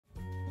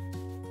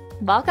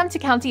Welcome to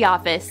County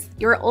Office,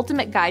 your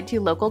ultimate guide to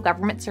local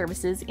government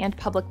services and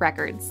public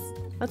records.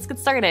 Let's get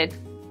started.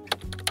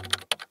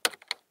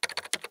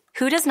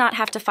 Who does not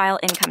have to file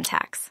income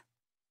tax?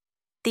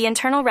 The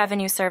Internal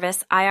Revenue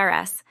Service,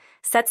 IRS,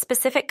 sets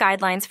specific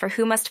guidelines for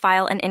who must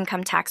file an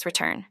income tax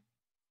return.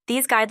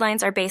 These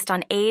guidelines are based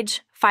on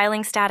age,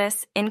 filing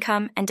status,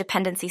 income, and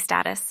dependency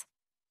status.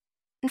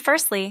 And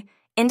firstly,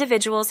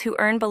 individuals who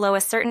earn below a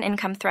certain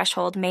income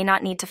threshold may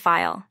not need to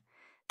file.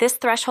 This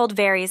threshold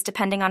varies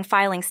depending on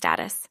filing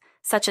status,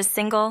 such as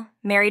single,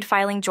 married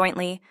filing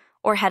jointly,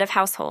 or head of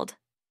household.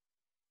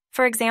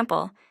 For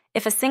example,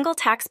 if a single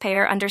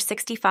taxpayer under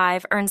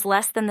 65 earns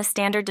less than the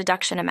standard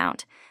deduction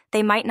amount,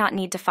 they might not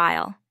need to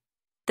file.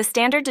 The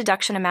standard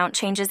deduction amount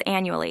changes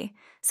annually,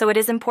 so it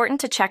is important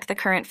to check the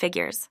current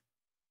figures.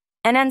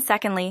 And then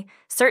secondly,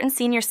 certain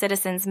senior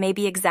citizens may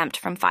be exempt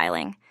from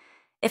filing.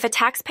 If a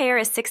taxpayer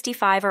is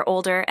 65 or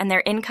older and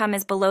their income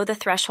is below the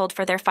threshold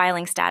for their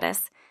filing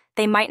status,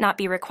 they might not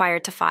be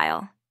required to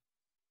file.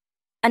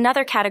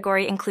 Another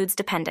category includes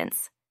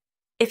dependents.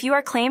 If you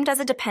are claimed as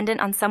a dependent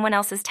on someone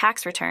else's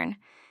tax return,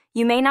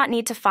 you may not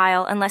need to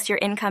file unless your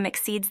income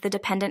exceeds the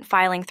dependent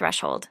filing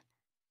threshold.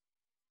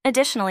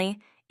 Additionally,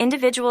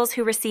 individuals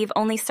who receive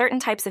only certain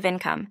types of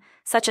income,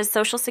 such as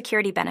Social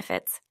Security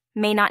benefits,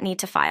 may not need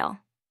to file.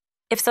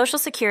 If Social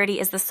Security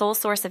is the sole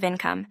source of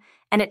income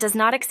and it does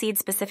not exceed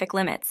specific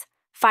limits,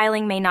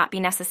 filing may not be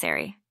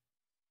necessary.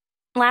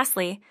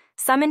 Lastly,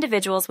 some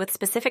individuals with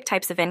specific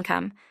types of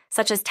income,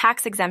 such as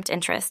tax-exempt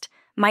interest,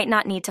 might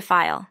not need to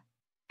file.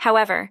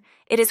 However,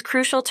 it is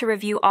crucial to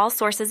review all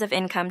sources of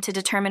income to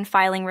determine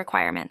filing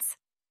requirements.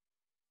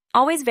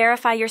 Always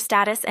verify your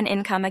status and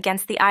income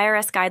against the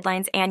IRS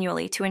guidelines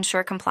annually to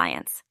ensure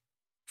compliance.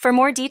 For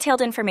more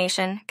detailed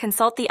information,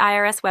 consult the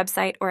IRS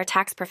website or a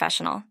tax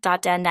professional.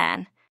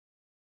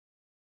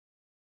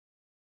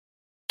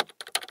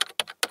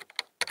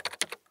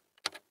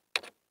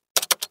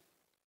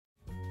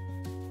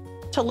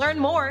 To learn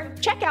more,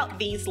 check out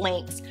these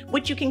links,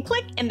 which you can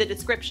click in the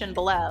description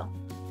below.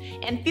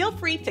 And feel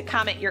free to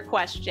comment your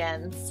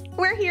questions.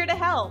 We're here to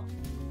help.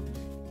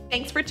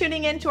 Thanks for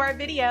tuning in to our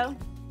video.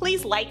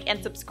 Please like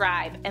and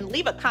subscribe and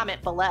leave a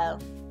comment below.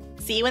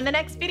 See you in the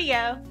next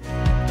video.